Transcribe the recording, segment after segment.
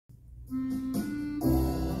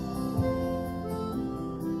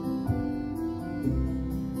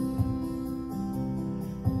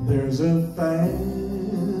There's a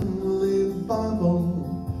family Bible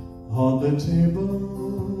on the table.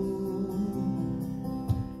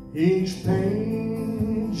 Each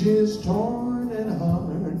page is torn and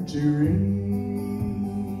hard to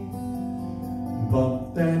read,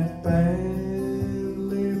 but that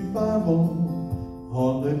family Bible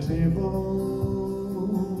on the table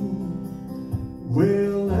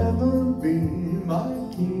will ever be my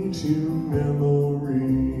key to memory.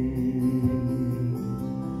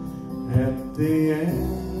 At the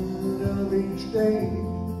end of each day,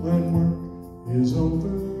 when work is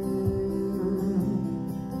over,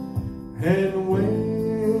 and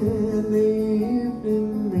when the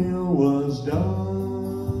evening meal was done,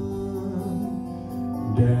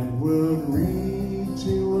 Dad would read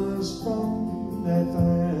to us from that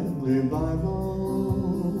family Bible,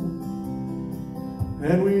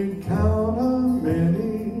 and we'd count our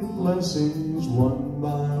many blessings one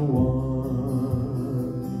by one.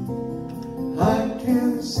 I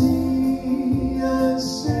can see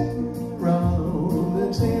us sitting round the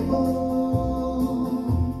table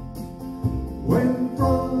when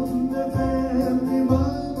from the family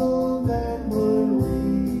Bible that would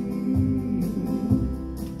read.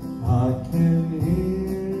 I can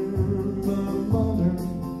hear my mother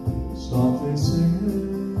softly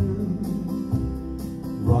singing,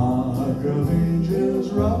 Rock of Ages,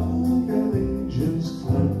 Rock of Ages,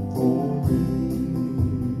 clap for me.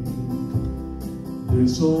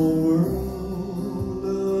 This old world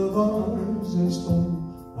of ours is full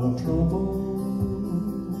of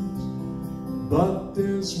troubles, but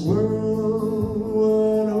this world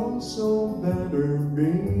would also better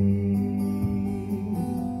be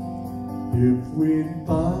if we'd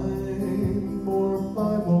find more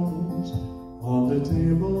Bibles on the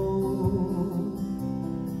table,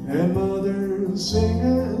 and mothers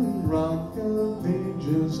singing, Rock of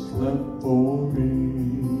Ages, clap for